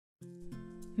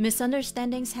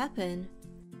Misunderstandings happen.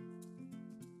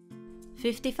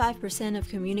 55% of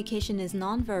communication is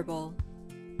nonverbal.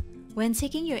 When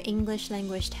taking your English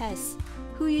language test,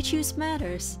 who you choose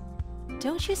matters.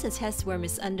 Don't choose a test where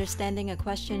misunderstanding a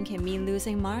question can mean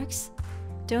losing marks.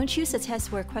 Don't choose a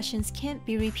test where questions can't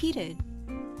be repeated.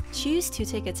 Choose to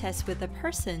take a test with a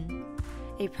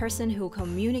person who will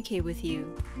communicate with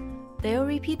you. They'll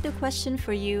repeat the question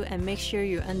for you and make sure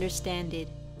you understand it.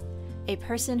 A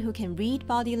person who can read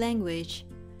body language.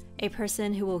 A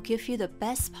person who will give you the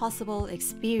best possible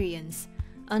experience,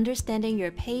 understanding your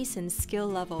pace and skill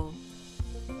level.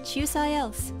 Choose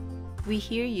IELTS. We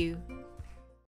hear you.